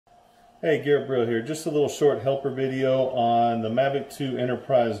Hey, Garrett Brill here. Just a little short helper video on the Mavic 2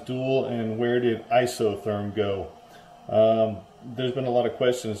 Enterprise Dual and where did Isotherm go. There's been a lot of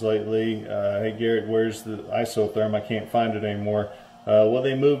questions lately. Hey Garrett, where's the Isotherm? I can't find it anymore. Well,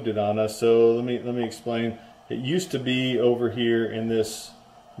 they moved it on us, so let me explain. It used to be over here in this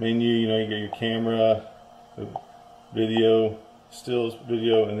menu. You know, you get your camera, video, stills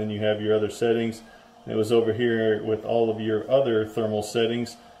video, and then you have your other settings. And it was over here with all of your other thermal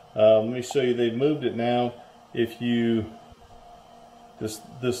settings. Let me show you, they've moved it now. If you, this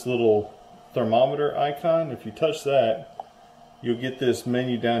little thermometer icon, if you touch that, you'll get this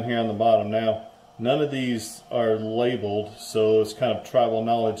menu down here on the bottom. Now, none of these are labeled, so it's kind of tribal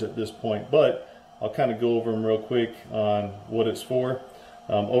knowledge at this point, but I'll kind of go over them real quick on what it's for.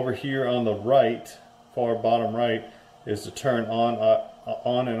 Over here on the right, far bottom right, is to turn on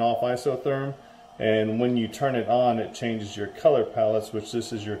and off isotherm. And when you turn it on, it changes your color palettes, which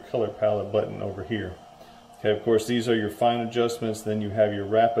this is your color palette button over here. Okay, of course, these are your fine adjustments. Then you have your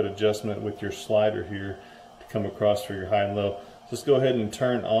rapid adjustment with your slider here to come across for your high and low. Let's go ahead and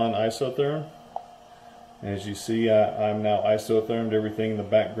turn on isotherm. As you see, I'm now isothermed. Everything in the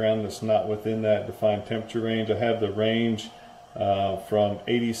background that's not within that defined temperature range. I have the range from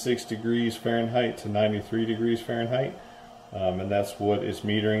 86 degrees Fahrenheit to 93 degrees Fahrenheit. And that's what it's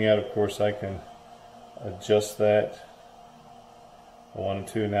metering at. Of course, I can adjust that I wanted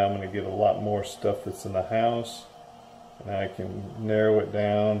to. Now I'm going to get a lot more stuff that's in the house, and I can narrow it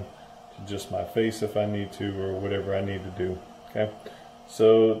down to just my face if I need to, or whatever I need to do. Okay,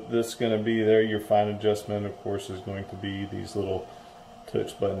 so this is going to be there. Your fine adjustment, of course, is going to be these little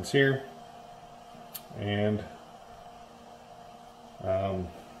touch buttons here. And let me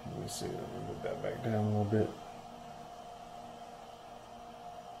see, let me move that back down a little bit.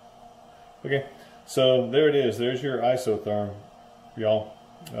 Okay, so there it is. There's your isotherm, y'all.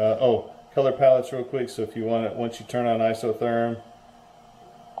 Oh, color palettes real quick. So if you want it, once you turn on isotherm,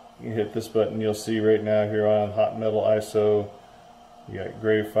 you hit this button. You'll see right now here on hot metal ISO, you got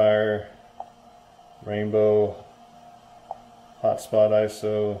gray fire, rainbow, hot spot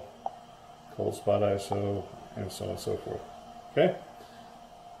ISO, cold spot ISO, and so on and so forth. Okay.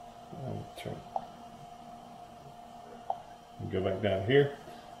 Go back down here.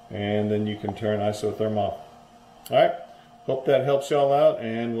 And then you can turn isotherm off. Alright, hope that helps y'all out,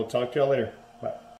 and we'll talk to y'all later.